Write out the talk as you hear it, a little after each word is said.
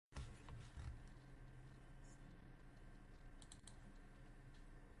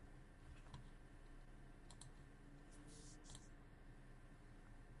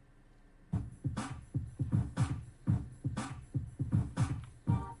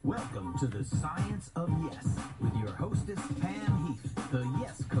Welcome to the Science of Yes with your hostess, Pam Heath, the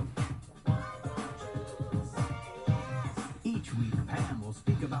Yes Coach. Each week, Pam will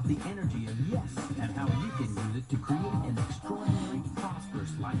speak about the energy of yes and how you can use it to create an extraordinary,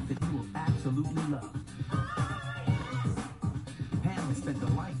 prosperous life that you will absolutely love. Pam has spent a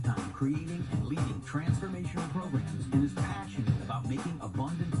lifetime creating and leading transformational programs and is passionate about making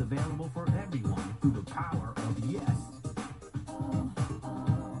abundance available for everyone through the power of yes.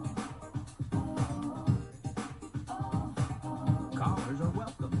 Callers are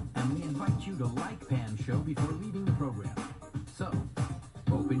welcome, and we invite you to like Pam's show before leaving the program. So,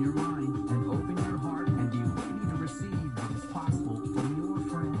 open your mind and open your heart and be ready to receive what is possible for your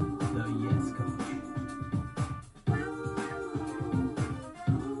friend, the Yes Coach.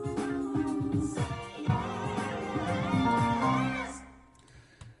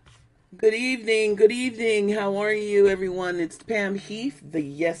 Good evening. How are you, everyone? It's Pam Heath, the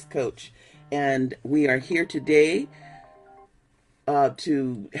Yes Coach, and we are here today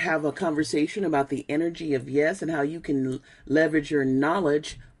to have a conversation about the energy of yes and how you can leverage your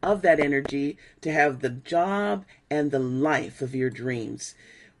knowledge of that energy to have the job and the life of your dreams.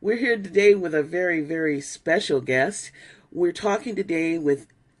 We're here today with a very, very special guest. We're talking today with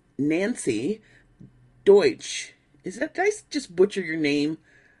Nancy Deutsch. Did I just butcher your name?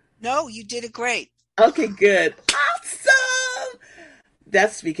 No, you did it great. Okay, good. Awesome!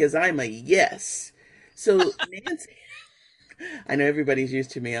 That's because I'm a yes. So, Nancy, I know everybody's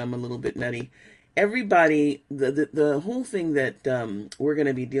used to me. I'm a little bit nutty. Everybody, the whole thing that we're going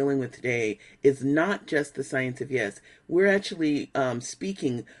to be dealing with today is not just the science of yes. We're actually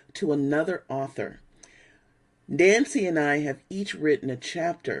speaking to another author. Nancy and I have each written a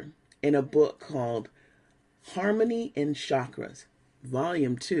chapter in a book called Harmony in Chakras,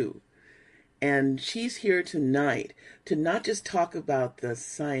 Volume 2. And she's here tonight to not just talk about the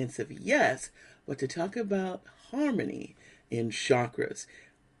science of yes, but to talk about harmony in chakras,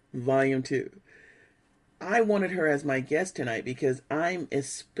 Volume 2. I wanted her as my guest tonight because I'm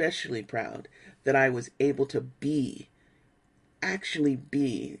especially proud that I was able to actually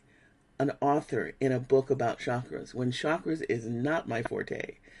be an author in a book about chakras, when chakras is not my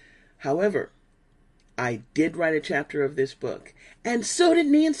forte. However, I did write a chapter of this book, and so did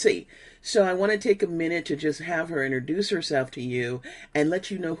Nancy. So I want to take a minute to just have her introduce herself to you and let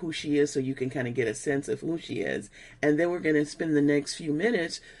you know who she is so you can kind of get a sense of who she is. And then we're going to spend the next few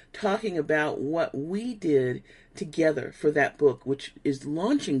minutes talking about what we did together for that book, which is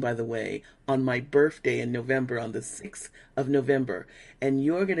launching, by the way, on my birthday in November, on the 6th of November. And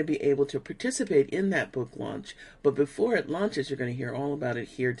you're going to be able to participate in that book launch. But before it launches, you're going to hear all about it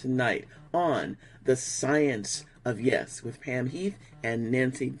here tonight on The Science of Yes with Pam Heath and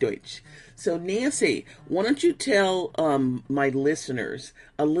Nancy Deutsch. So Nancy, why don't you tell my listeners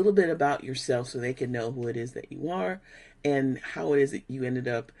a little bit about yourself so they can know who it is that you are and how it is that you ended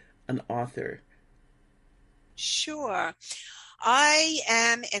up an author. Sure. I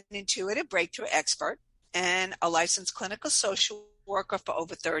am an intuitive breakthrough expert and a licensed clinical social worker for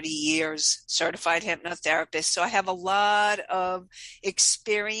over 30 years, certified hypnotherapist. So I have a lot of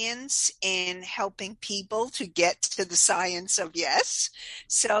experience in helping people to get to the science of yes.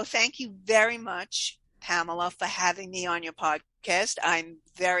 So thank you very much, Pamela, for having me on your podcast. I'm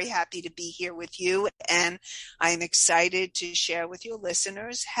very happy to be here with you, and I'm excited to share with your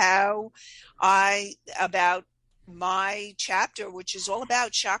listeners about my chapter, which is all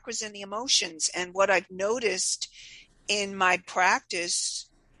about chakras and the emotions, and what I've noticed in my practice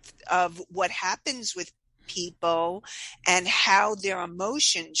of what happens with people and how their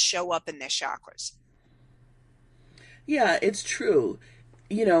emotions show up in their chakras. Yeah, it's true.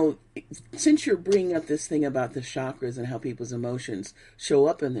 You know, since you're bringing up this thing about the chakras and how people's emotions show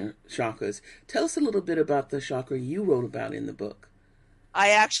up in their chakras, tell us a little bit about the chakra you wrote about in the book. I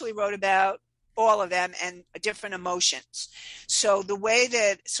actually wrote about all of them and different emotions. So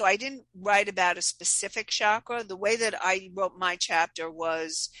I didn't write about a specific chakra. The way that I wrote my chapter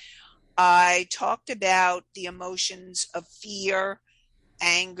was I talked about the emotions of fear,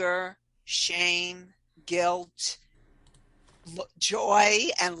 anger, shame, guilt, joy,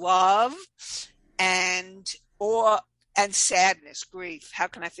 and love, and sadness, grief. How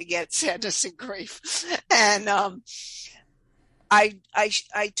can I forget sadness and grief? And I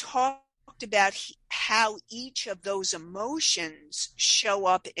talked about how each of those emotions show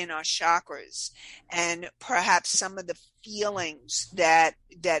up in our chakras, and perhaps some of the feelings that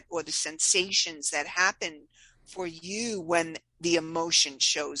or the sensations that happen for you when the emotion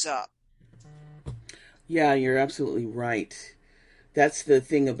shows up. Yeah, you're absolutely right. That's the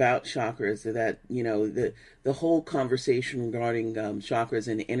thing about chakras, that the whole conversation regarding chakras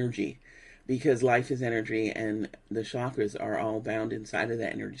and energy, because life is energy and the chakras are all bound inside of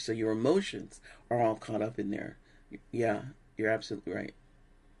that energy, so your emotions are all caught up in there. Yeah, you're absolutely right.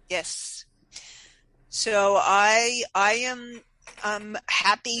 Yes. So I am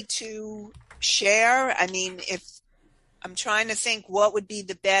happy to share. I mean, if I'm trying to think what would be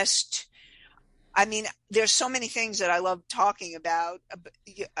the best. I mean, there's so many things that I love talking about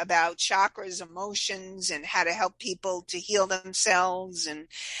chakras, emotions, and how to help people to heal themselves. And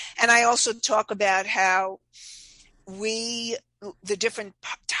I also talk about how the different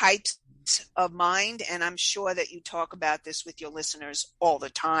types of mind, and I'm sure that you talk about this with your listeners all the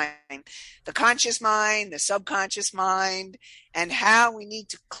time, the conscious mind, the subconscious mind, and how we need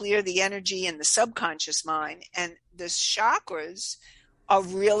to clear the energy in the subconscious mind. And the chakras are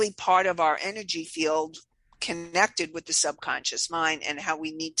really part of our energy field, connected with the subconscious mind, and how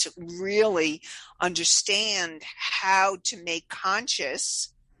we need to really understand how to make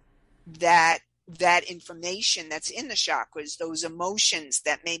conscious that information that's in the chakras, those emotions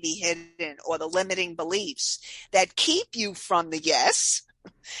that may be hidden, or the limiting beliefs that keep you from the yes,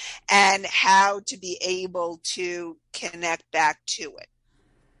 and how to be able to connect back to it.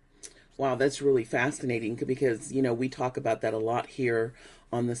 Wow, that's really fascinating, because we talk about that a lot here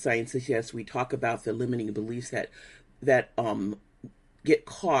on the Science of Yes. We talk about the limiting beliefs that get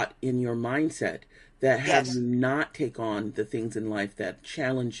caught in your mindset, that have Yes. you not take on the things in life that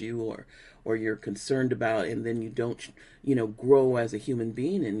challenge you, or you're concerned about, and then you don't grow as a human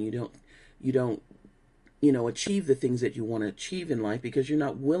being, and you don't achieve the things that you want to achieve in life, because you're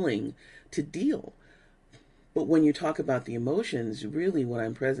not willing to deal. But when you talk about the emotions, really what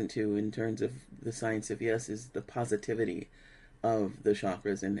I'm present to in terms of the Science of Yes is the positivity of the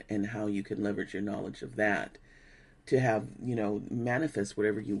chakras, and how you can leverage your knowledge of that to have, manifest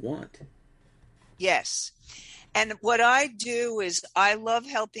whatever you want. Yes. And what I do is I love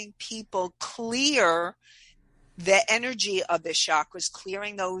helping people clear the energy of the chakras,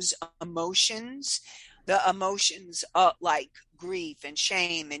 clearing those emotions, the emotions like grief and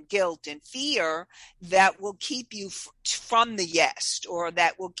shame and guilt and fear, that will keep you from the yes, or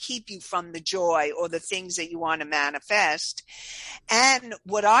that will keep you from the joy, or the things that you want to manifest. And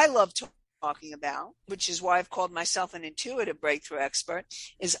what I love talking about, which is why I've called myself an intuitive breakthrough expert,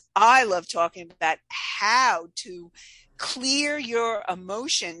 is I love talking about how to clear your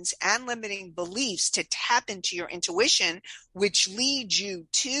emotions and limiting beliefs to tap into your intuition, which leads you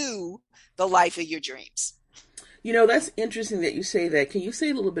to the life of your dreams. That's interesting that you say that. Can you say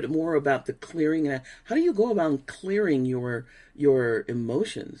a little bit more about the clearing, and how do you go about clearing your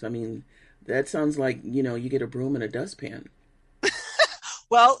emotions? I mean, that sounds like, you get a broom and a dustpan.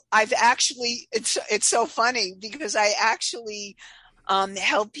 Well, it's so funny, because I actually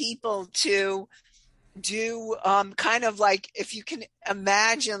help people to do kind of like, if you can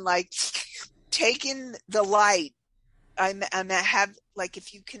imagine, like taking the light. I have, like,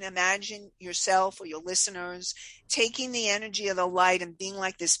 if you can imagine yourself or your listeners taking the energy of the light and being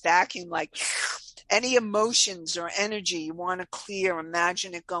like this vacuum, like any emotions or energy you want to clear,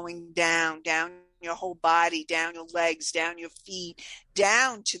 imagine it going down your whole body, down your legs, down your feet,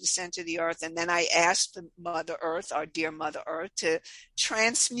 down to the center of the earth. And then I ask the Mother Earth, our dear Mother Earth, to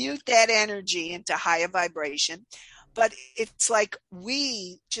transmute that energy into higher vibration. But it's like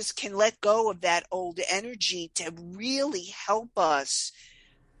we just can let go of that old energy to really help us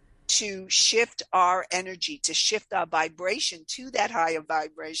to shift our energy, to shift our vibration to that higher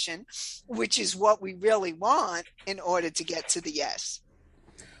vibration, which is what we really want in order to get to the yes.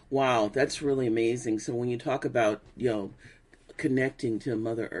 Wow, that's really amazing. So when you talk about, connecting to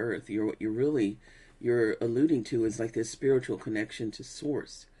Mother Earth, you're alluding to is like this spiritual connection to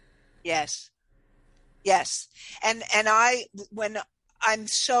Source. Yes. Yes. And when I'm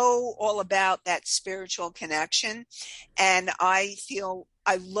so all about that spiritual connection, and I feel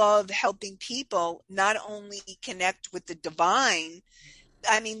I love helping people not only connect with the divine.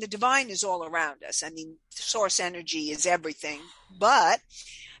 I mean, the divine is all around us. I mean, source energy is everything, but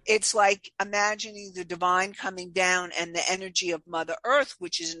it's like imagining the divine coming down and the energy of Mother Earth,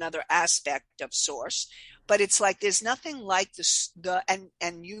 which is another aspect of source. But it's like there's nothing like and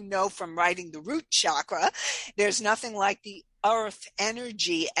from writing the root chakra, there's nothing like the earth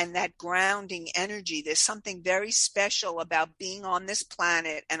energy and that grounding energy. There's something very special about being on this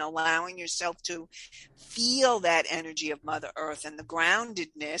planet and allowing yourself to feel that energy of Mother Earth and the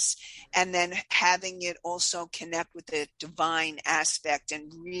groundedness, and then having it also connect with the divine aspect,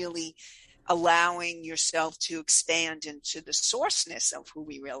 and really allowing yourself to expand into the sourceness of who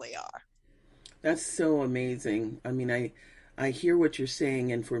we really are. That's so amazing. I mean, I hear what you're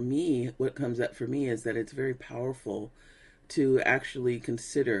saying, and for me, what comes up for me is that it's very powerful to actually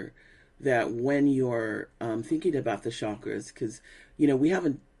consider that when you're thinking about the chakras, because we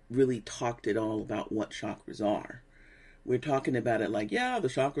haven't really talked at all about what chakras are. We're talking about it like, yeah, the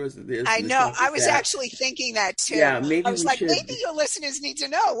chakras are this I and the know. I chakras was that. actually thinking that too. Yeah, I maybe was we like, maybe should. your listeners need to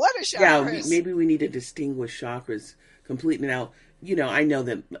know what are Yeah, chakras. maybe we need to distinguish chakras completely. Now, I know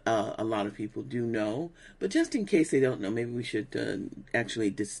that a lot of people do know, but just in case they don't know, maybe we should actually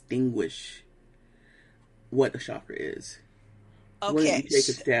distinguish what a chakra is. Why don't you Okay, take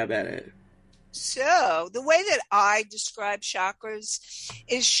a stab at it? so the way that I describe chakras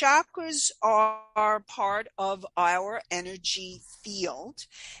is chakras are part of our energy field,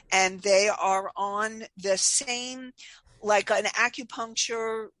 and they are on the same, like an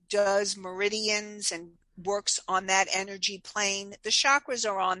acupuncture does meridians and works on that energy plane. The chakras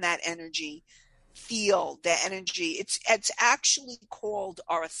are on that energy field, the energy. It's actually called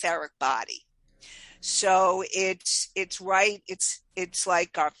our etheric body. So it's right. It's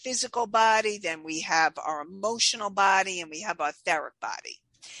like our physical body, then we have our emotional body, and we have our etheric body.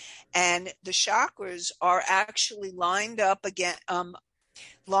 And the chakras are actually lined up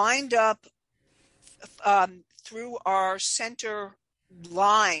through our center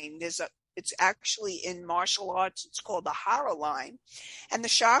line. It's actually in martial arts. It's called the Hara line, and the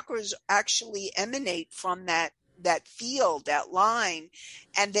chakras actually emanate from that field, that line,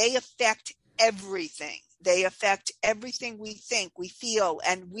 and they affect everything. They affect everything we think, we feel,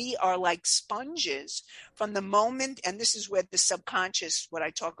 and we are like sponges from the moment, and this is where the subconscious, what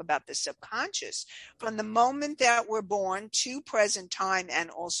I talk about the subconscious, from the moment that we're born to present time and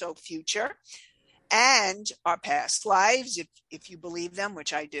also future, and our past lives, if you believe them,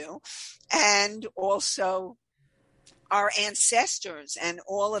 which I do, and also our ancestors and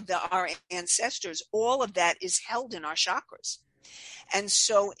our ancestors, all of that is held in our chakras. And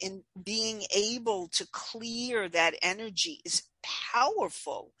so in being able to clear that energy is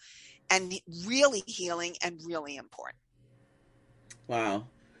powerful and really healing and really important. Wow.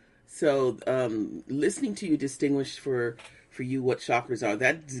 So, listening to you distinguish for you what chakras are,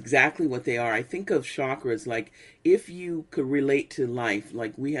 that's exactly what they are. I think of chakras like if you could relate to life,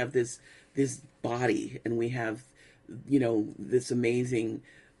 like we have this body, and we have this amazing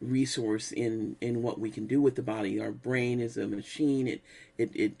resource in what we can do with the body. Our brain is a machine.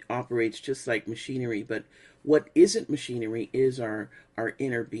 It operates just like machinery, but what isn't machinery is our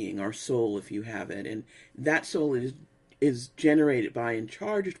inner being, our soul, if you have it, and that soul is generated by and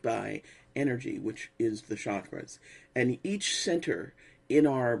charged by energy, which is the chakras. And each center in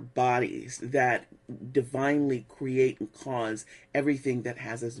our bodies that divinely create and cause everything that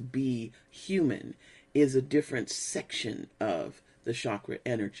has us be human is a different section of the chakra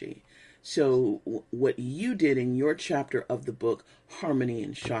energy. So, what you did in your chapter of the book, Harmony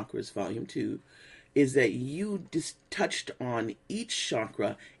in Chakras, Volume 2, is that you just touched on each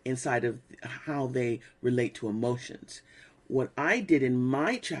chakra inside of how they relate to emotions. What I did in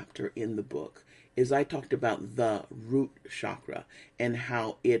my chapter in the book is I talked about the root chakra and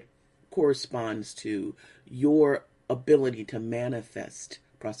how it corresponds to your ability to manifest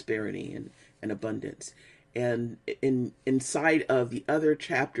prosperity and abundance. And inside of the other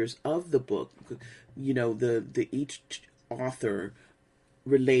chapters of the book, the each author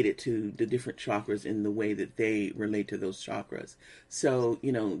related to the different chakras in the way that they relate to those chakras. So,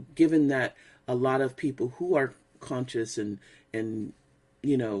 given that a lot of people who are conscious and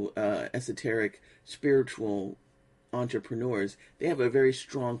esoteric spiritual entrepreneurs, they have a very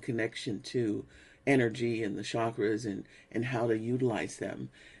strong connection to energy and the chakras and how to utilize them.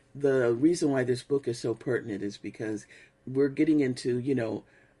 The reason why this book is so pertinent is because we're getting into,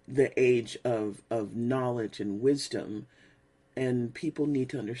 the age of knowledge and wisdom, and people need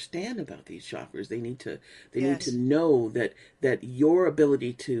to understand about these chakras. They need to Yes. know that your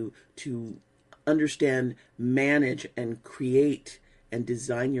ability to understand, manage, and create and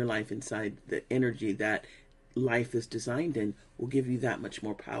design your life inside the energy that life is designed in will give you that much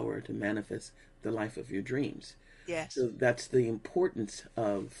more power to manifest the life of your dreams. Yes. So that's the importance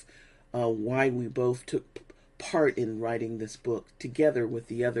of why we both took part in writing this book together with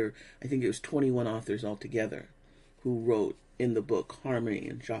the other, I think it was 21 authors altogether who wrote in the book Harmony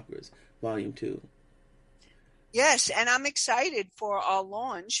in Chakras, Volume 2. Yes, and I'm excited for our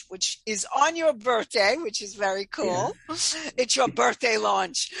launch, which is on your birthday, which is very Yeah. cool. It's your birthday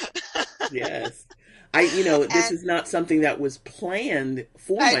launch. Yes. This And is not something that was planned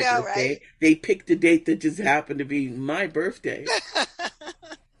for I my know, birthday. right? They picked a date that just happened to be my birthday.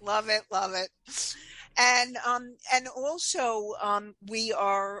 Love it, love it. And also we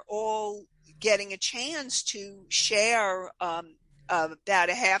are all getting a chance to share about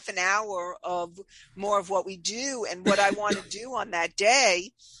a half an hour of more of what we do and what I want to do on that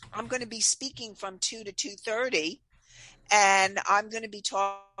day. I'm going to be speaking from 2 to 2:30. And I'm going to be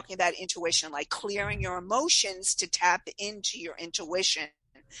talking about intuition, like clearing your emotions to tap into your intuition,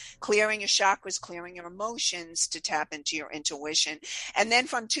 clearing your chakras, clearing your emotions to tap into your intuition. And then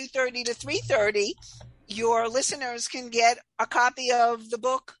from 2:30 to 3:30, your listeners can get a copy of the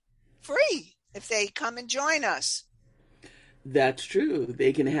book free if they come and join us. That's true.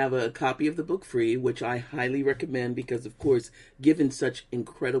 They can have a copy of the book free, which I highly recommend because, of course, given such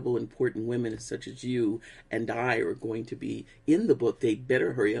incredible, important women such as you and I are going to be in the book, they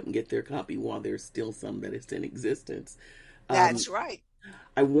better hurry up and get their copy while there's still some that is in existence. That's right.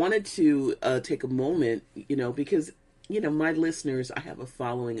 I wanted to take a moment, because, my listeners, I have a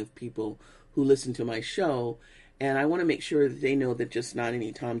following of people who listen to my show, and I want to make sure that they know that just not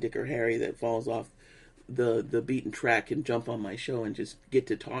any Tom, Dick, or Harry that falls off the beaten track and jump on my show and just get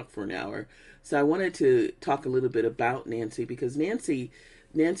to talk for an hour. So I wanted to talk a little bit about Nancy because Nancy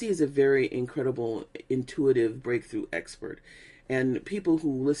is a very incredible intuitive breakthrough expert. And people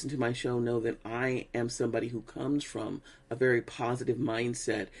who listen to my show know that I am somebody who comes from a very positive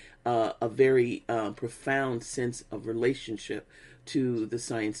mindset, a very profound sense of relationship to the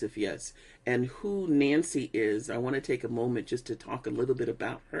science of yes. And who Nancy is, I want to take a moment just to talk a little bit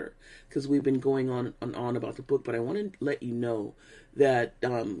about her because we've been going on and on about the book, but I want to let you know that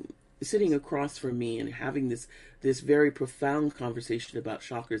sitting across from me and having this very profound conversation about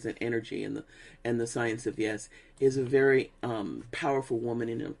chakras and energy and the science of yes is a very powerful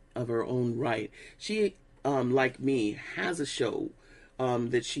woman of her own right. She, like me, has a show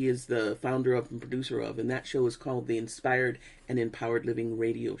that she is the founder of and producer of, and that show is called the Inspired and Empowered Living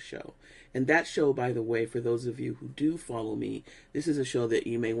Radio Show. And that show, by the way, for those of you who do follow me, this is a show that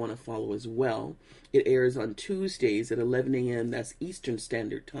you may want to follow as well. It airs on Tuesdays at 11 a.m. That's Eastern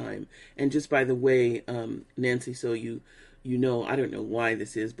Standard Time. And just by the way, Nancy, so you know, I don't know why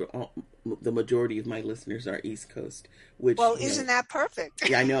this is, but the majority of my listeners are East Coast. Which, well, isn't that perfect?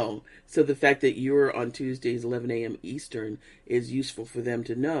 Yeah, I know. So the fact that you're on Tuesdays, 11 a.m. Eastern, is useful for them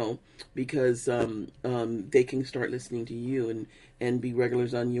to know because they can start listening to you and be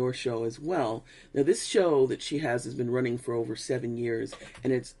regulars on your show as well. Now, this show that she has been running for over 7 years,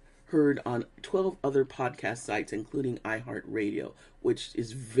 and it's heard on 12 other podcast sites, including iHeartRadio, which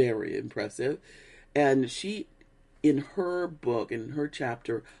is very impressive. And she, in her book, in her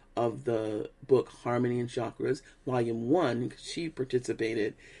chapter of the book Harmony and Chakras, Volume 1, she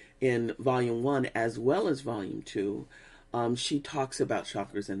participated in Volume 1 as well as Volume 2, she talks about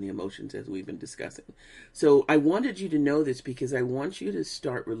chakras and the emotions as we've been discussing. So I wanted you to know this because I want you to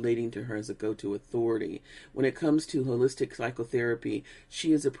start relating to her as a go-to authority. When it comes to holistic psychotherapy,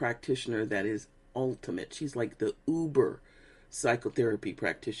 she is a practitioner that is ultimate. She's like the uber psychotherapy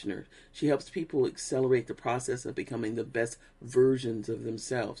practitioner. She helps people accelerate the process of becoming the best versions of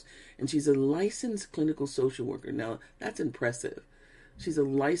themselves. And she's a licensed clinical social worker. Now, that's impressive. She's a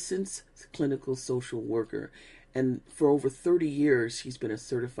licensed clinical social worker. And for over 30 years, she's been a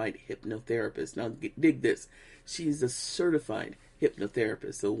certified hypnotherapist. Now, dig this. She's a certified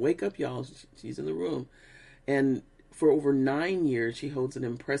hypnotherapist. So wake up, y'all. She's in the room. And for over 9 years, she holds an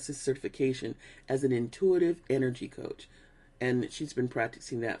impressive certification as an intuitive energy coach. And she's been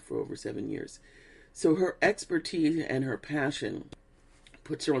practicing that for over 7 years. So her expertise and her passion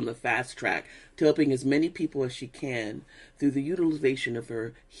puts her on the fast track to helping as many people as she can through the utilization of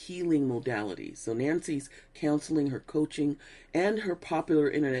her healing modalities. So Nancy's counseling, her coaching, and her popular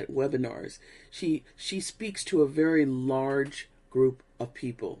internet webinars. She speaks to a very large group of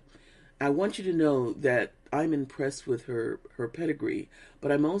people. I want you to know that I'm impressed with her pedigree,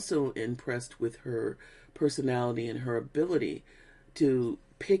 but I'm also impressed with her personality and her ability to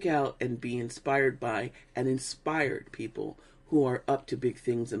pick out and be inspired by and inspired people who are up to big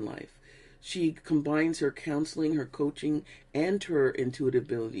things in life. She combines her counseling, her coaching, and her intuitive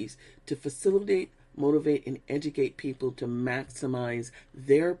abilities to facilitate, motivate, and educate people to maximize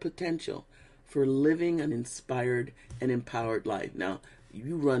their potential for living an inspired and empowered life. Now,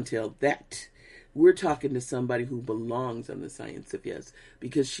 you run tell that. We're talking to somebody who belongs on the Science of Yes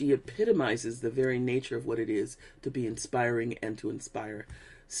because she epitomizes the very nature of what it is to be inspiring and to inspire.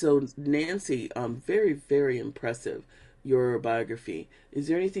 So, Nancy, very, very impressive, your biography. Is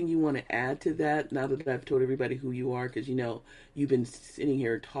there anything you want to add to that now that I've told everybody who you are? Because, you've been sitting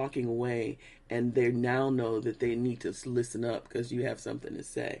here talking away and they now know that they need to listen up because you have something to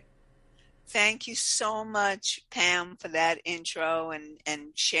say. Thank you so much, Pam, for that intro and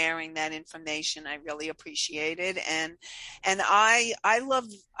sharing that information. I really appreciate it. And I love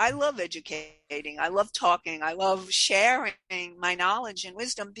educating. I love talking. I love sharing my knowledge and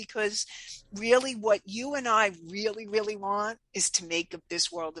wisdom because really what you and I really, really want is to make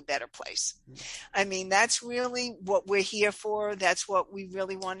this world a better place. I mean, that's really what we're here for. That's what we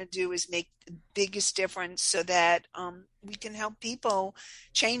really want to do is make the biggest difference so that we can help people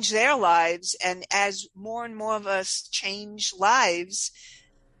change their lives. And as more and more of us change lives,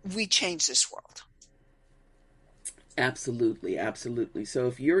 we change this world. Absolutely, absolutely. So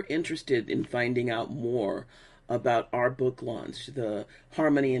if you're interested in finding out more about our book launch, the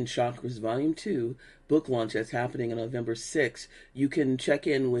Harmony and Chakras Volume 2 book launch that's happening on November 6th, you can check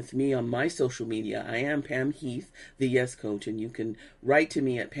in with me on my social media. I am Pam Heath, the Yes Coach, and you can write to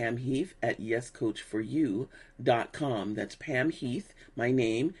me at pamheath@yescoachforyou.com. That's Pam Heath, my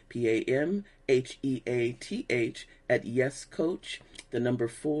name, PAMHEATH, at yescoach, the number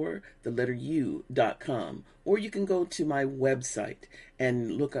 4, the letter U.com. Or you can go to my website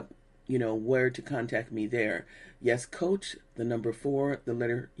and look up, where to contact me there. Yes, Coach, the number 4, the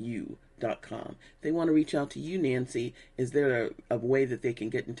letter U.com. If they want to reach out to you, Nancy, is there a way that they can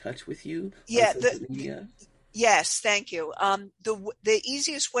get in touch with you Yeah, on social media? Yes, thank you. The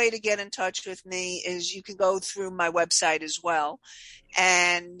easiest way to get in touch with me is you can go through my website as well,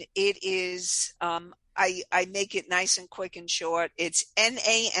 and it is I make it nice and quick and short. It's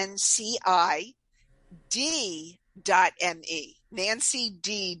NANCID.me,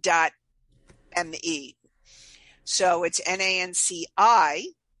 NancyD.me. So it's NANCI,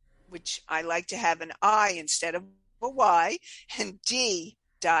 which I like to have an I instead of a Y, and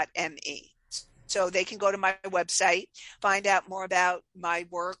D.me. So they can go to my website, find out more about my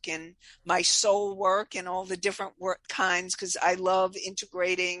work and my soul work and all the different work kinds, because I love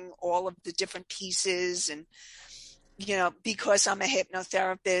integrating all of the different pieces. And, because I'm a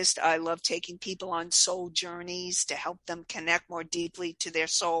hypnotherapist, I love taking people on soul journeys to help them connect more deeply to their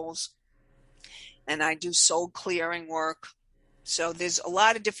souls. And I do soul clearing work. So there's a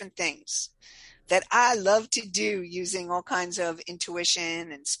lot of different things that I love to do using all kinds of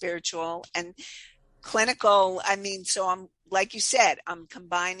intuition and spiritual and clinical. So I'm, like you said, I'm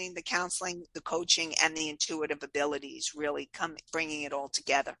combining the counseling, the coaching, and the intuitive abilities, really bringing it all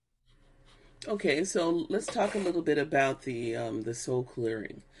together. Okay, so let's talk a little bit about the soul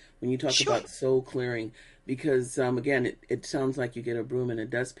clearing. When you talk Sure. about soul clearing, because again, it sounds like you get a broom and a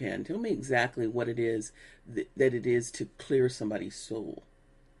dustpan. Tell me exactly what it is that it is to clear somebody's soul.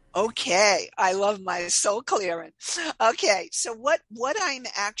 Okay, I love my soul clearing. Okay, so what I'm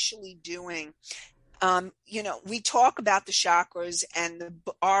actually doing, we talk about the chakras, and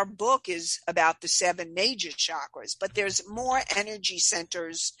our book is about the 7 major chakras, but there's more energy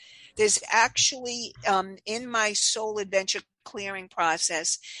centers. There's actually, in my soul adventure clearing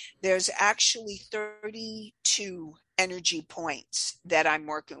process, there's actually 32 energy points that I'm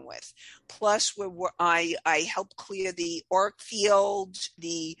working with. Plus, I help clear the auric field,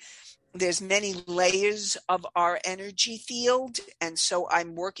 there's many layers of our energy field, and so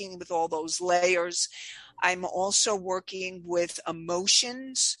I'm working with all those layers. I'm also working with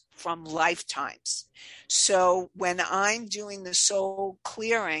emotions from lifetimes. So when I'm doing the soul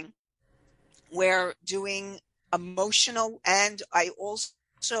clearing, we're doing emotional, and I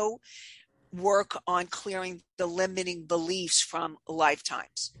also work on clearing the limiting beliefs from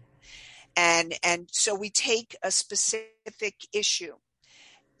lifetimes. And so we take a specific issue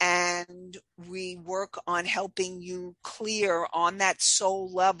and we work on helping you clear on that soul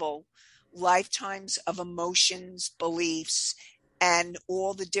level lifetimes of emotions, beliefs, and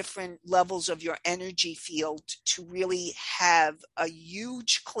all the different levels of your energy field to really have a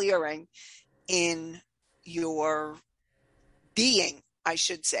huge clearing in your being, I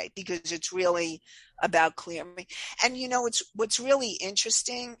should say, because it's really about clearing. And what's really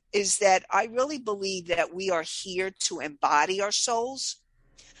interesting is that I really believe that we are here to embody our souls.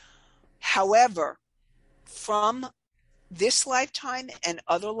 However, from this lifetime and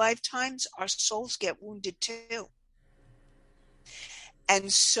other lifetimes, our souls get wounded too.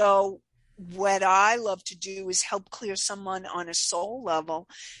 And so what I love to do is help clear someone on a soul level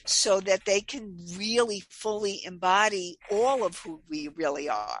so that they can really fully embody all of who we really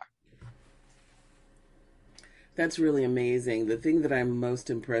are. That's really amazing. The thing that I'm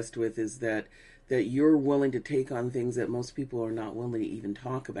most impressed with is that you're willing to take on things that most people are not willing to even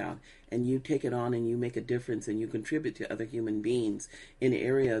talk about, and you take it on and you make a difference and you contribute to other human beings in an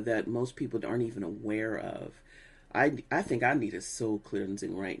area that most people aren't even aware of. I think I need a soul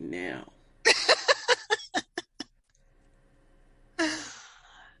cleansing right now.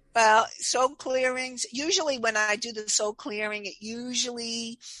 Well, soul clearings, usually when I do the soul clearing, it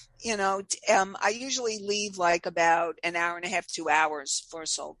usually, I usually leave like about an hour and a half, 2 hours for a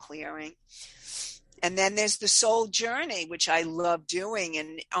soul clearing. And then there's the soul journey, which I love doing.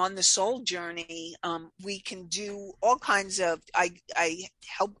 And on the soul journey, we can do all kinds of, I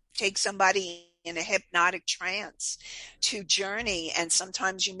help take somebody in a hypnotic trance to journey. And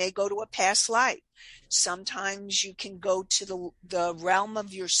sometimes you may go to a past life. Sometimes you can go to the realm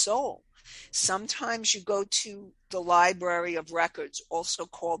of your soul. Sometimes you go to the library of records, also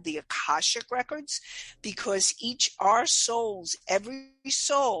called the Akashic records, because our souls, every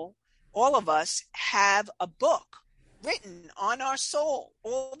soul, all of us have a book written on our soul,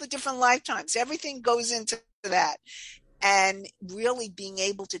 all the different lifetimes, everything goes into that, and really being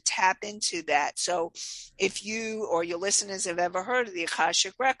able to tap into that. So if you or your listeners have ever heard of the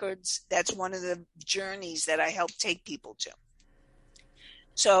Akashic records, that's one of the journeys that I help take people to.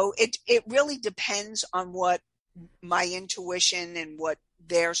 So it really depends on what my intuition and what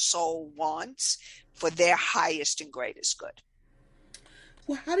their soul wants for their highest and greatest good.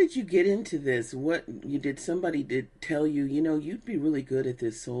 Well, how did you get into this? Somebody did tell you, you'd be really good at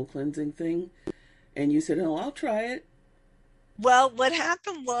this soul cleansing thing, and you said, "Oh, I'll try it." Well, what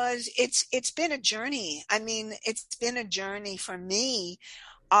happened was it's been a journey. I mean, it's been a journey for me.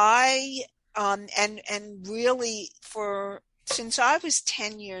 I and really since I was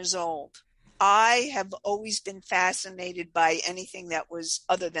 10 years old, I have always been fascinated by anything that was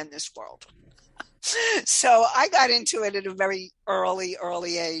other than this world. So I got into it at a very early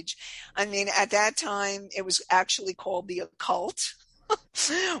age. I mean, at that time, it was actually called the occult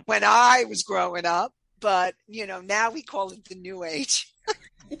when I was growing up. But, now we call it the New Age.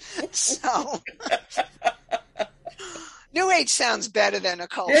 So New Age sounds better than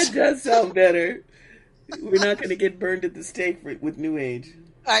occult. It does sound better. We're not going to get burned at the stake with New Age.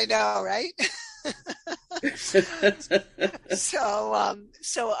 I know, right?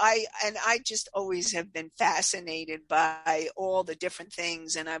 So I just always have been fascinated by all the different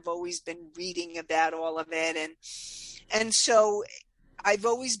things, and I've always been reading about all of it, and so I've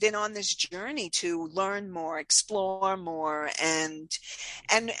always been on this journey to learn more, explore more, and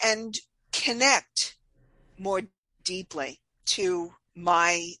connect more deeply to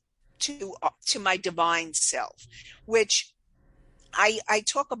my divine self, which I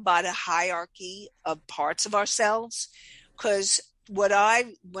talk about a hierarchy of parts of ourselves, because when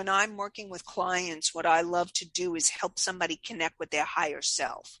I'm working with clients, what I love to do is help somebody connect with their higher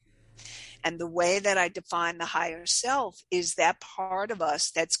self. And the way that I define the higher self is that part of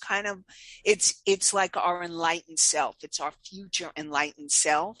us that's kind of, it's like our enlightened self. It's our future enlightened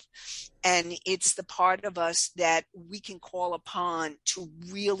self. And it's the part of us that we can call upon to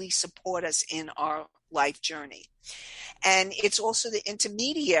really support us in our life journey. And it's also the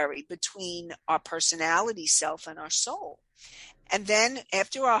intermediary between our personality self and our soul. And then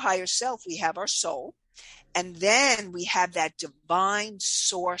after our higher self, we have our soul. And then we have that divine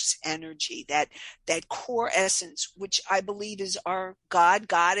source energy, that core essence, which I believe is our God,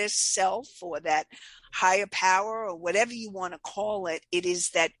 goddess self, or that higher power, or whatever you want to call it. It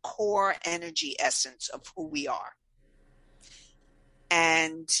is that core energy essence of who we are.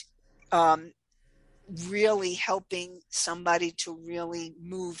 And really helping somebody to really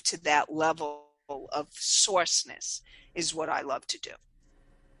move to that level of sourceness is what I love to do.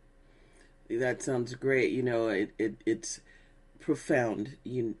 That sounds great. It's profound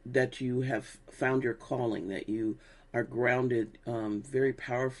that you have found your calling, that you are grounded very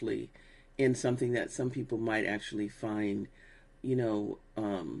powerfully in something that some people might actually find, it's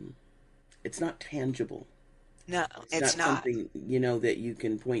not tangible. No, It's not something, that you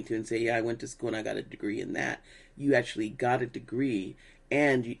can point to and say, yeah, I went to school and I got a degree in that. You actually got a degree,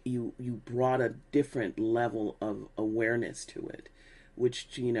 and you brought a different level of awareness to it, which,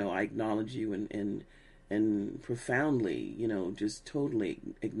 I acknowledge you and profoundly, just totally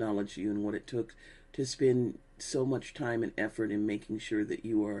acknowledge you and what it took to spend so much time and effort in making sure that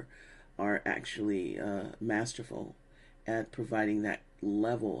you are actually masterful at providing that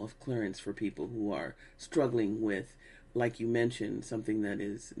level of clearance for people who are struggling with, like you mentioned, something that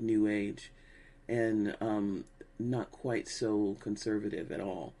is New Age and not quite so conservative at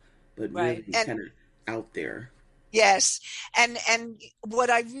all, but right. really kind of out there. Yes. And what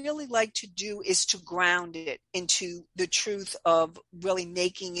I really like to do is to ground it into the truth of really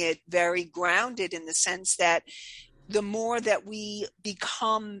making it very grounded, in the sense that the more that we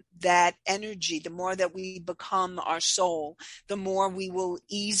become that energy, the more that we become our soul, the more we will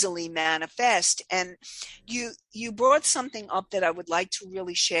easily manifest. And you brought something up that I would like to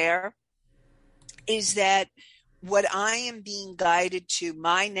really share, is that what I am being guided to,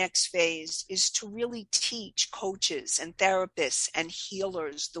 my next phase, is to really teach coaches and therapists and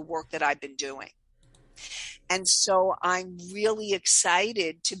healers the work that I've been doing. And so I'm really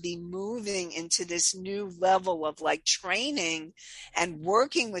excited to be moving into this new level of like training and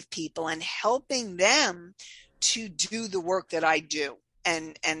working with people and helping them to do the work that I do.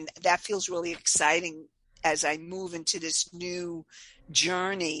 And that feels really exciting as I move into this new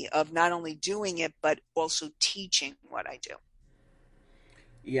journey of not only doing it, but also teaching what I do.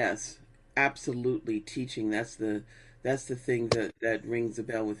 Yes, absolutely. Teaching. That's the thing that rings a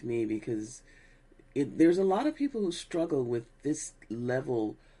bell with me, because there's a lot of people who struggle with this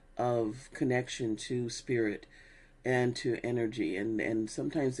level of connection to spirit and to energy, and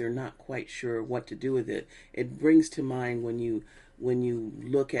sometimes they're not quite sure what to do with it. It brings to mind when you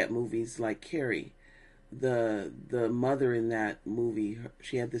look at movies like Carrie, the mother in that movie.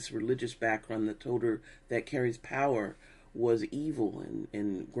 She had this religious background that told her that Carrie's power was evil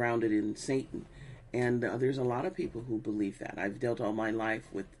and grounded in Satan. And there's a lot of people who believe that. I've dealt all my life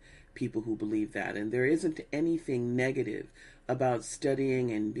with people who believe that. And there isn't anything negative about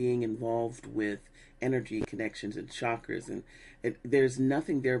studying and being involved with energy connections and chakras. And there's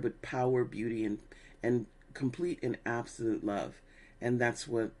nothing there but power, beauty, and complete and absolute love. And that's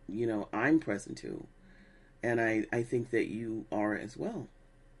what, I'm present to. And I think that you are as well.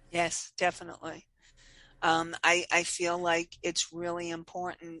 Yes, definitely. I feel like it's really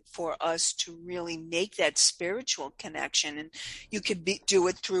important for us to really make that spiritual connection. And you could do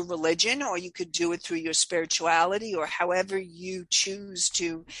it through religion, or you could do it through your spirituality, or however you choose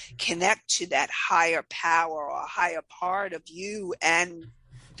to connect to that higher power or higher part of you and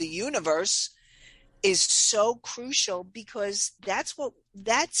the universe is so crucial, because that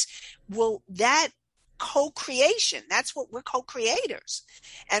co-creation, that's what we're co-creators,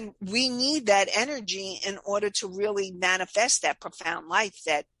 and we need that energy in order to really manifest that profound life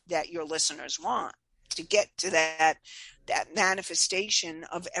that your listeners want, to get to that manifestation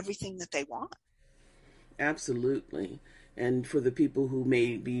of everything that they want. Absolutely. And for the people who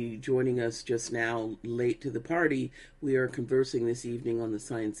may be joining us just now, late to the party, we are conversing this evening on the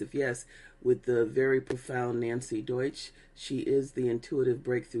Science of Yes with the very profound Nancy Deutsch. She is the intuitive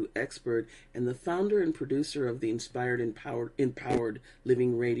breakthrough expert and the founder and producer of the Inspired Empowered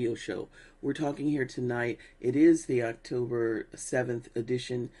Living radio show. We're talking here tonight. It is the October 7th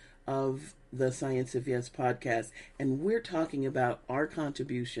edition of the Science of Yes podcast, and we're talking about our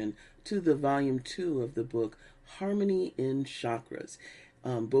contribution to the volume 2 of the book Harmony in Chakras.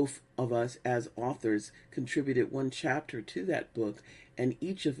 Both of us as authors contributed one chapter to that book, and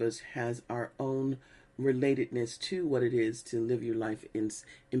each of us has our own relatedness to what it is to live your life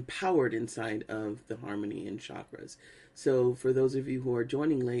empowered inside of the harmony in chakras. So for those of you who are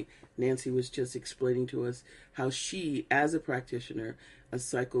joining late, Nancy was just explaining to us how she, as a practitioner, a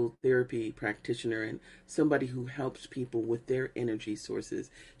psychotherapy practitioner, and somebody who helps people with their energy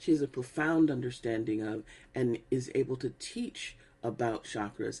sources, she has a profound understanding of and is able to teach about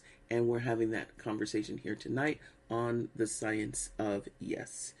chakras. And we're having that conversation here tonight on the Science of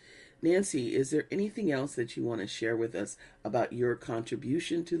Yes. Nancy, is there anything else that you want to share with us about your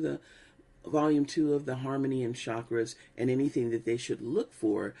contribution to the Volume 2 of the Harmony and Chakras, and anything that they should look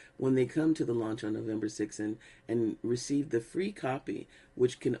for when they come to the launch on November 6th and receive the free copy,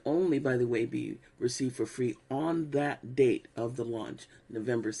 which can only, by the way, be received for free on that date of the launch,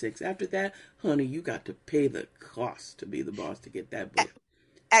 November 6th. After that, honey, you got to pay the cost to be the boss to get that book.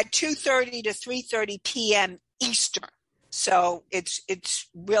 At 2:30 to 3:30 p.m. Eastern. So it's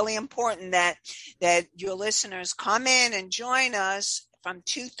really important that your listeners come in and join us from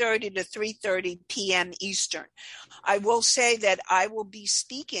 2:30 to 3:30 p.m. Eastern. I will say that I will be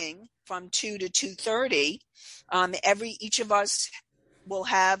speaking from 2 to 2:30. Each of us will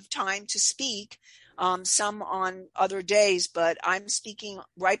have time to speak, some on other days, but I'm speaking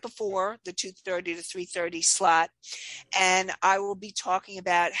right before the 2:30 to 3:30 slot. And I will be talking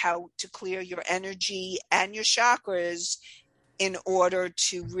about how to clear your energy and your chakras in order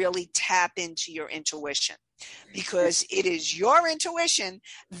to really tap into your intuition, because it is your intuition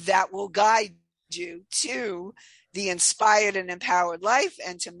that will guide you to the inspired and empowered life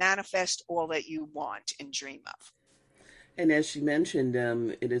and to manifest all that you want and dream of. And as she mentioned,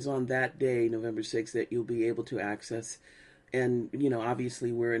 it is on that day, November 6th, that you'll be able to access. And,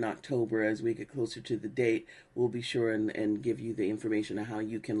 obviously we're in October. As we get closer to the date, we'll be sure and give you the information on how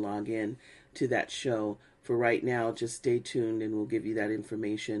you can log in to that show. For right now, just stay tuned and we'll give you that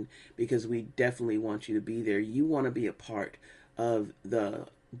information, because we definitely want you to be there. You want to be a part of the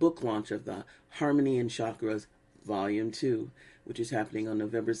book launch of the Harmony and Chakras Volume 2. which is happening on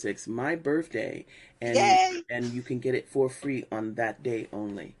November 6th, my birthday, and Yay! you can get it for free on that day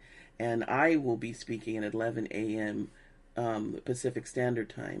only. And I will be speaking at 11 a.m. Pacific Standard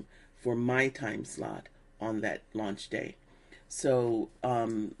Time for my time slot on that launch day. So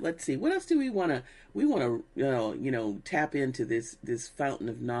let's see. What else do we want to? We want to tap into this fountain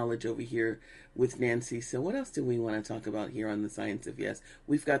of knowledge over here with Nancy. So what else do we want to talk about here on the Science of Yes?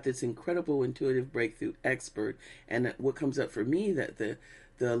 We've got this incredible intuitive breakthrough expert, and what comes up for me that the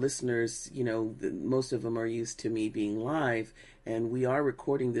listeners, most of them are used to me being live, and we are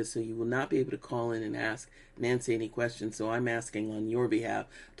recording this, so you will not be able to call in and ask Nancy any questions. So I'm asking on your behalf.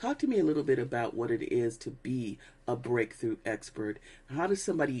 Talk to me a little bit about what it is to be a breakthrough expert. How does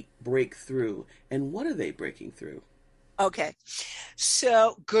somebody break through, and what are they breaking through? Okay,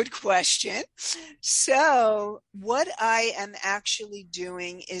 so good question. So what I am actually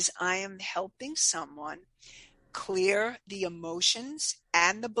doing is I am helping someone clear the emotions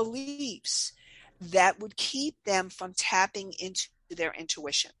and the beliefs that would keep them from tapping into their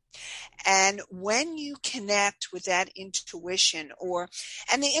intuition. And when you connect with that intuition,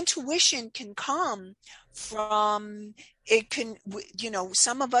 and the intuition can come from,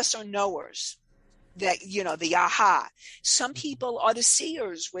 some of us are knowers, that, the aha. Some people are the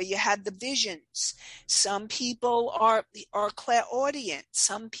seers, where you had the visions. Some people are clairaudient.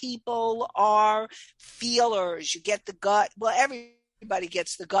 Some people are feelers. You get the gut. Well, everybody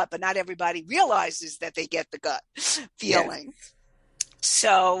gets the gut, but not everybody realizes that they get the gut feeling. Yes.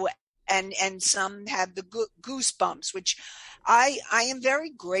 So, and some have the goosebumps, which I am very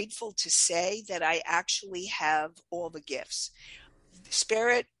grateful to say that I actually have all the gifts.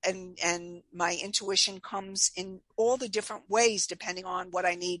 Spirit and my intuition comes in all the different ways depending on what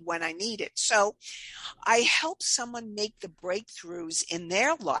I need when I need it. So I help someone make the breakthroughs in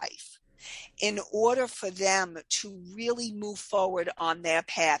their life in order for them to really move forward on their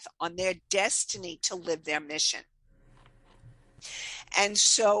path, on their destiny to live their mission. And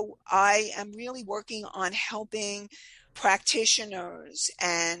so I am really working on helping practitioners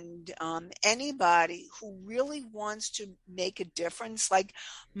and anybody who really wants to make a difference. Like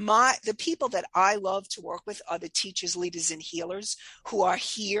the people that I love to work with are the teachers, leaders, and healers who are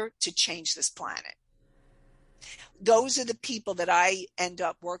here to change this planet. Those are the people that I end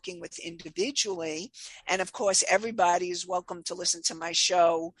up working with individually. And of course, everybody is welcome to listen to my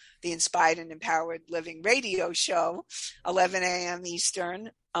show, the Inspired and Empowered Living Radio Show, 11 a.m.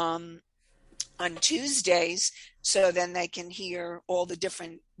 Eastern, on Tuesdays, so then they can hear all the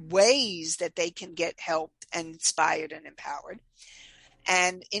different ways that they can get helped and inspired and empowered.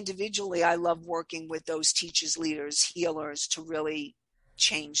 And individually, I love working with those teachers, leaders, healers to really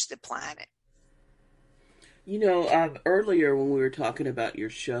change the planet. Earlier when we were talking about your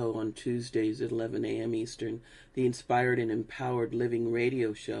show on Tuesdays at 11 a.m. Eastern, the Inspired and Empowered Living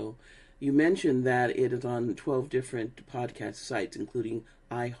Radio Show, you mentioned that it is on 12 different podcast sites, including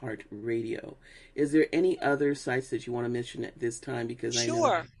iHeartRadio. Is there any other sites that you want to mention at this time? Because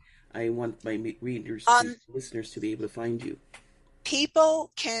Sure. I want my listeners to be able to find you.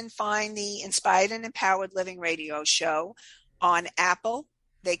 People can find the Inspired and Empowered Living Radio Show on Apple.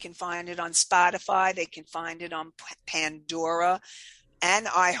 They can find it on Spotify. They can find it on Pandora and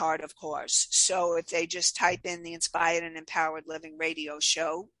iHeart, of course. So if they just type in the Inspired and Empowered Living Radio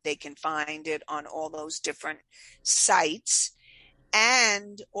Show, they can find it on all those different sites.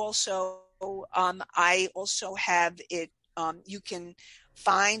 And also, I also have it, you can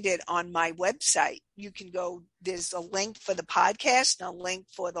find it on my website. You can go, there's a link for the podcast and a link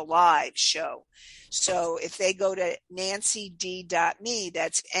for the live show. So if they go to nancid.me,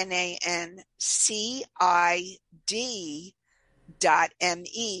 that's NANCID.ME,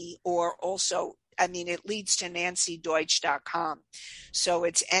 or also, it leads to nancydeutsch.com. So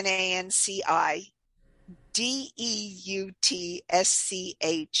it's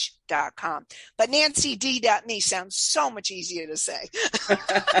NANCIDEUTSCH.com. But NancyD.me sounds so much easier to say.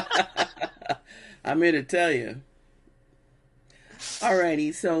 I'm here to tell you.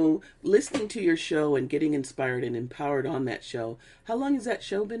 Alrighty, so listening to your show and getting inspired and empowered on that show, how long has that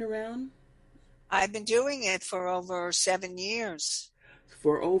show been around? I've been doing it for over 7 years.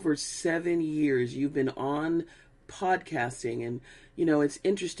 For over 7 years, you've been on podcasting. And, it's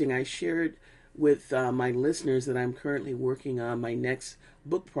interesting. I shared with my listeners that I'm currently working on my next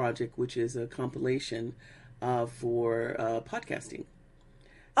book project, which is a compilation for podcasting.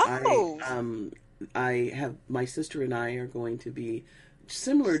 Oh! I have, my sister and I are going to be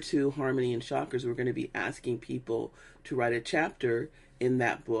similar to Harmony and Chakras. We're going to be asking people to write a chapter in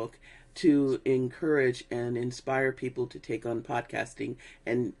that book to encourage and inspire people to take on podcasting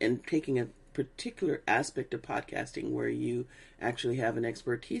and taking particular aspect of podcasting where you actually have an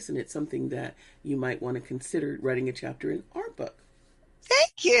expertise, and it's something that you might want to consider writing a chapter in our book.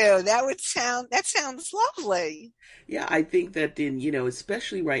 Thank you. That sounds lovely. Yeah, I think that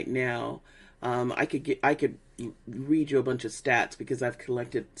especially right now, I could read you a bunch of stats because I've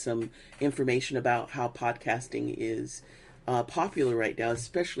collected some information about how podcasting is popular right now,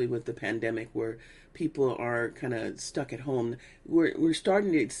 especially with the pandemic, where people are kind of stuck at home. We're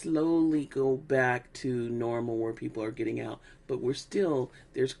starting to slowly go back to normal, where people are getting out, but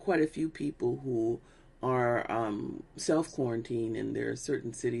there's quite a few people who are self quarantined, and there are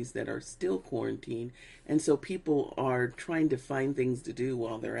certain cities that are still quarantined, and so people are trying to find things to do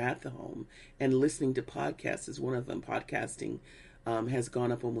while they're at the home, and listening to podcasts is one of them. Podcasting has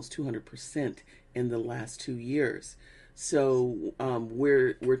gone up almost 200% in the last 2 years. So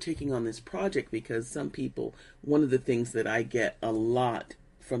we're taking on this project because some people, one of the things that I get a lot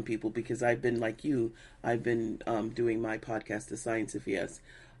from people, because I've been like you, I've been doing my podcast, The Science of Yes,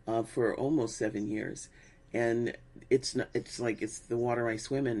 for almost 7 years, and it's like it's the water I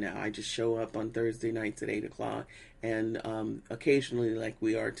swim in now. I just show up on Thursday nights at 8 o'clock, and occasionally, like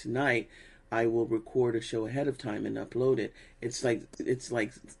we are tonight, I will record a show ahead of time and upload it. It's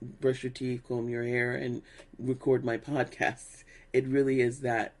like brush your teeth, comb your hair, and record my podcast. It really is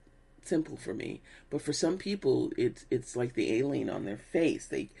that simple for me. But for some people, it's like the alien on their face.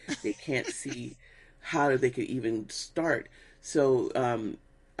 They can't see how they could even start. So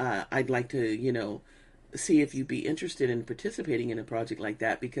I'd like to see if you'd be interested in participating in a project like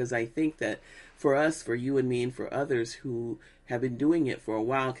that, because I think that for us, for you and me, and for others who have been doing it for a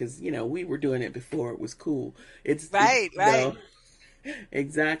while, because we were doing it before it was cool. Right.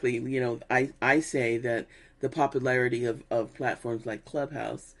 Exactly. I say that the popularity of platforms like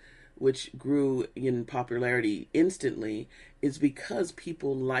Clubhouse, which grew in popularity instantly, is because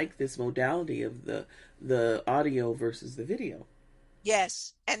people like this modality of the audio versus the video.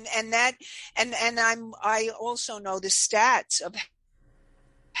 Yes. I also know the stats of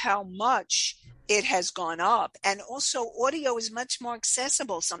how much it has gone up, and also audio is much more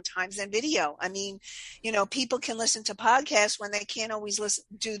accessible sometimes than video. I mean, people can listen to podcasts when they can't always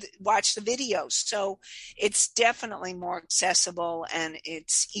watch the videos. So it's definitely more accessible and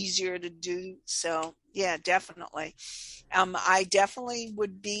it's easier to do. So yeah, definitely. I definitely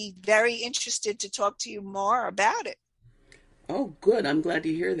would be very interested to talk to you more about it. Oh, good. I'm glad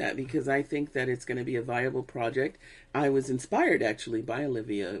to hear that, because I think that it's going to be a viable project. I was inspired actually by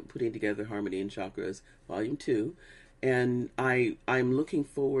Olivia putting together Harmony and Chakras Volume 2, and I'm looking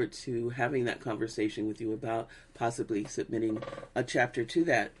forward to having that conversation with you about possibly submitting a chapter to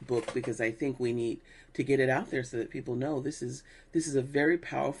that book, because I think we need to get it out there so that people know this is a very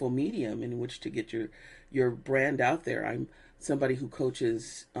powerful medium in which to get your brand out there. I'm somebody who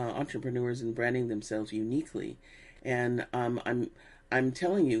coaches entrepreneurs in branding themselves uniquely. And I'm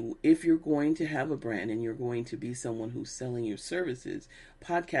telling you, if you're going to have a brand and you're going to be someone who's selling your services,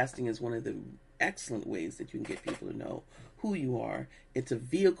 podcasting is one of the excellent ways that you can get people to know who you are. It's a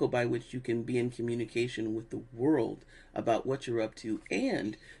vehicle by which you can be in communication with the world about what you're up to,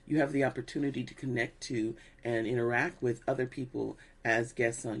 and you have the opportunity to connect to and interact with other people as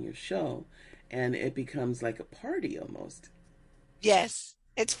guests on your show, and it becomes like a party almost. Yes.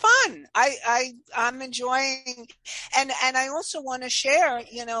 It's fun. I'm enjoying, and I also want to share,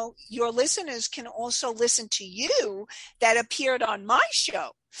 your listeners can also listen to you that appeared on my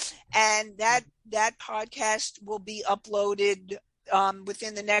show, and that podcast will be uploaded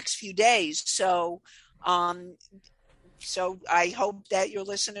within the next few days. So I hope that your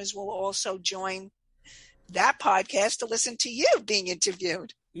listeners will also join that podcast to listen to you being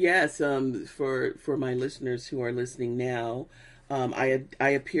interviewed. Yes, for my listeners who are listening now, I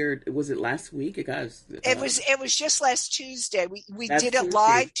appeared. Was it last week? It was just last Tuesday. We did it Tuesday.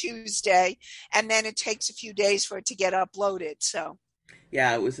 live Tuesday, and then it takes a few days for it to get uploaded. So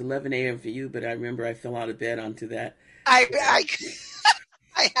yeah, it was 11 a.m. for you, but I remember I fell out of bed onto that. I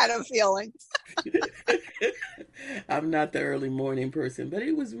had a feeling. I'm not the early morning person, but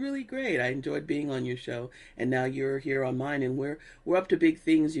it was really great. I enjoyed being on your show, and now you're here on mine, and we're up to big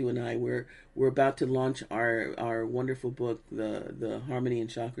things. You and I, we're about to launch our wonderful book, the Harmony and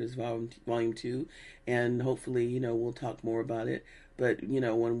Chakras Volume 2, and hopefully we'll talk more about it. But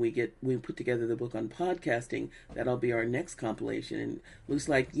when we put together the book on podcasting, that'll be our next compilation. And looks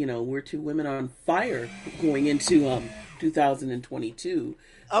like we're two women on fire going into 2022.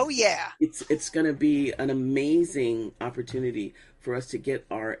 Oh yeah, it's going to be an amazing opportunity for us to get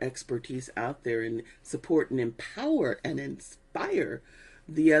our expertise out there and support and empower and inspire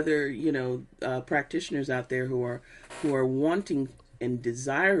the other practitioners out there who are wanting and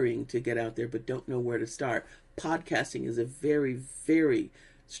desiring to get out there but don't know where to start, podcasting is a very, very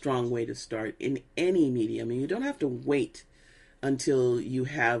strong way to start in any medium. And you don't have to wait until you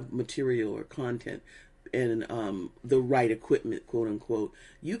have material or content and the right equipment, quote unquote.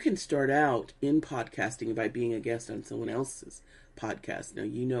 You can start out in podcasting by being a guest on someone else's podcast. Now,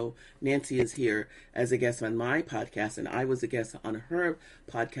 you know, Nancy is here as a guest on my podcast, and I was a guest on her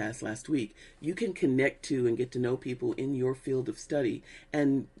podcast last week. You can connect to and get to know people in your field of study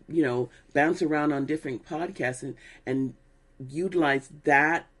and, you know, bounce around on different podcasts and utilize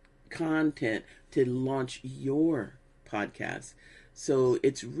that content to launch your podcast. So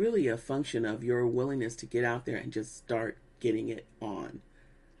it's really a function of your willingness to get out there and just start getting it on.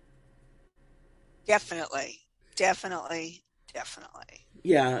 Definitely.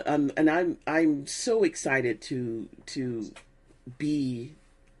 Yeah, and I'm so excited to be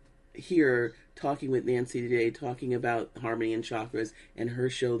here talking with Nancy today, talking about harmony and chakras and her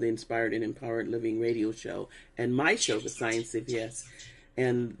show, the Inspired and Empowered Living Radio Show, and my show, The Science of Yes,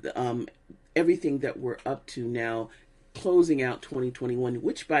 and everything that we're up to now, closing out 2021,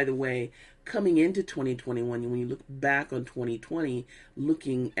 which, by the way, coming into 2021, when you look back on 2020,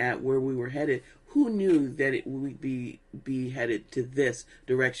 looking at where we were headed, who knew that it would be headed to this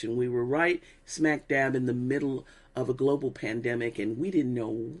direction? We were right smack dab in the middle of a global pandemic, and we didn't know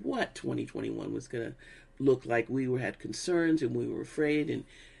what 2021 was going to look like. We had concerns, and we were afraid, and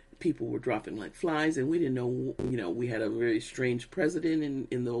people were dropping like flies, and we didn't know, you know, we had a very strange president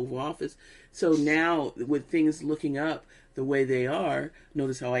in the Oval Office. So now, with things looking up the way they are,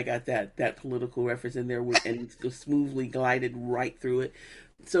 notice how I got that political reference in there and smoothly glided right through it.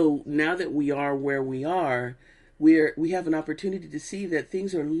 So now that we are where we are, we have an opportunity to see that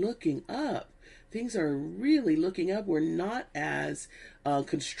things are looking up. Things are really looking up. We're not as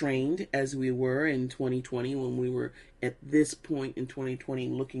constrained as we were in 2020 when we were at this point in 2020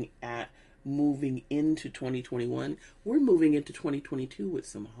 looking at moving into 2021. We're moving into 2022 with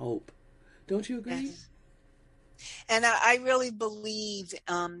some hope. Don't you agree? Yes. And I really believe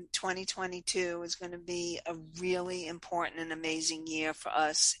 2022 is going to be a really important and amazing year for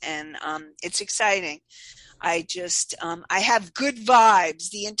us. And it's exciting. I have good vibes.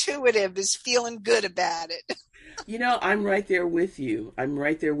 The intuitive is feeling good about it. You know, I'm right there with you.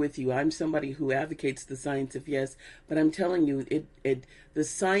 I'm somebody who advocates the science of yes, but I'm telling you, the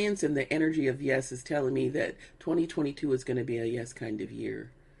science and the energy of yes is telling me that 2022 is going to be a yes kind of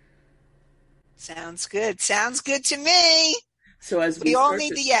year. Sounds good to me. So as we all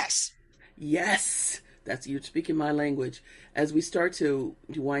need the yes. Yes, you're speaking my language. As we start to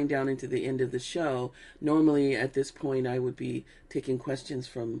wind down into the end of the show, normally at this point I would be taking questions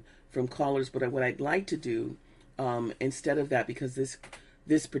from callers, but what I'd like to do instead of that, because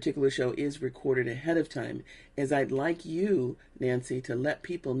this particular show is recorded ahead of time, is I'd like you, Nancy, to let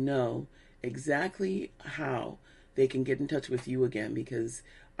people know exactly how they can get in touch with you again, because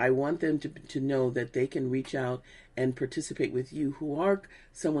I want them to know that they can reach out and participate with you, who are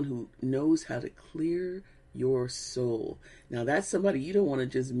someone who knows how to clear your soul. Now, that's somebody you don't want to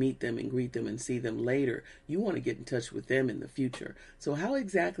just meet them and greet them and see them later. You want to get in touch with them in the future. So how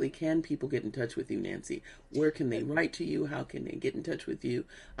exactly can people get in touch with you, Nancy? Where can they write to you? How can they get in touch with you?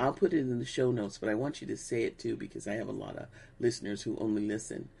 I'll put it in the show notes, but I want you to say it too, because I have a lot of listeners who only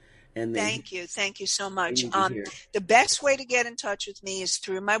listen. And thank you so much. The best way to get in touch with me is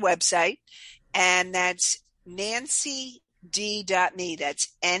through my website, and that's nancid.me. That's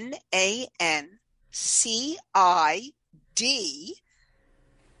NANCID.me,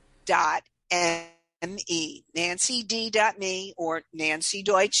 nancid.me, or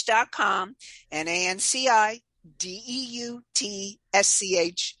nancydeutsch.com,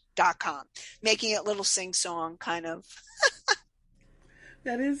 NANCIDEUTSCH.com, making it a little sing-song kind of.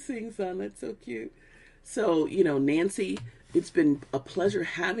 That is sing-song. That's so cute. So, you know, Nancy, it's been a pleasure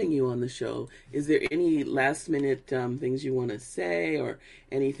having you on the show. Is there any last-minute things you want to say, or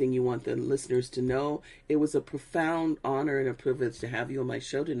anything you want the listeners to know? It was a profound honor and a privilege to have you on my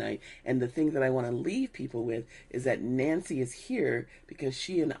show tonight. And the thing that I want to leave people with is that Nancy is here because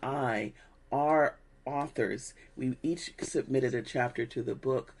she and I are authors. We each submitted a chapter to the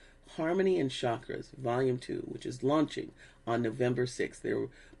book Harmony and Chakras, Volume 2, which is launching on November 6th. There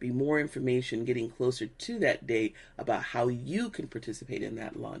will be more information getting closer to that date about how you can participate in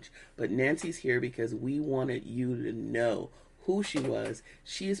that launch. But Nancy's here because we wanted you to know who she was.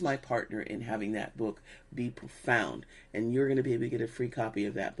 She is my partner in having that book be profound. And you're going to be able to get a free copy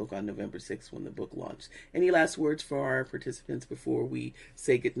of that book on November 6th when the book launches. Any last words for our participants before we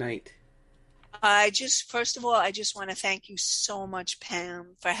say goodnight? First of all, I just want to thank you so much, Pam,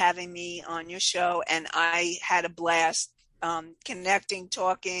 for having me on your show. And I had a blast connecting,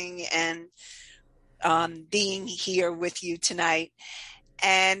 talking, and being here with you tonight.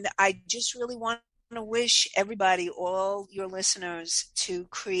 And I just really want to wish everybody, all your listeners, to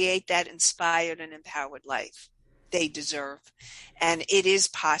create that inspired and empowered life they deserve. And it is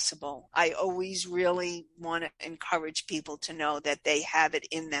possible. I always really want to encourage people to know that they have it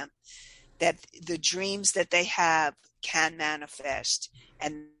in them, that the dreams that they have can manifest,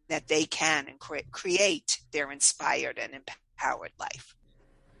 and that they can and create their inspired and empowered life.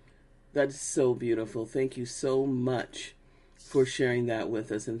 That's so beautiful. Thank you so much for sharing that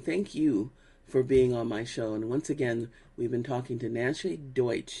with us. And thank you for being on my show. And once again, we've been talking to Nancy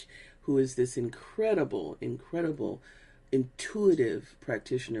Deutsch, who is this incredible, intuitive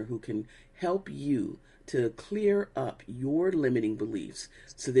practitioner who can help you to clear up your limiting beliefs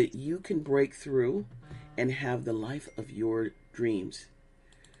so that you can break through and have the life of your dreams.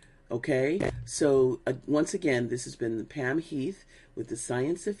 Okay? So, once again, this has been Pam Heath with The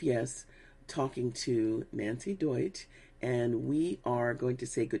Science of Yes, talking to Nancy Deutsch, and we are going to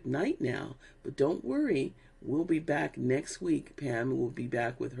say goodnight now. But don't worry, we'll be back next week. Pam will be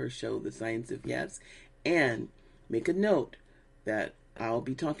back with her show, The Science of Yes, and make a note that I'll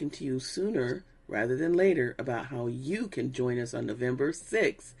be talking to you sooner rather than later about how you can join us on November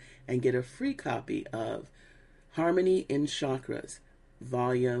 6th and get a free copy of Harmony in Chakras,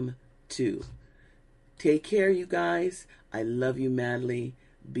 Volume 2. Take care, you guys. I love you madly.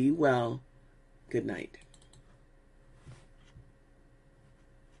 Be well. Good night.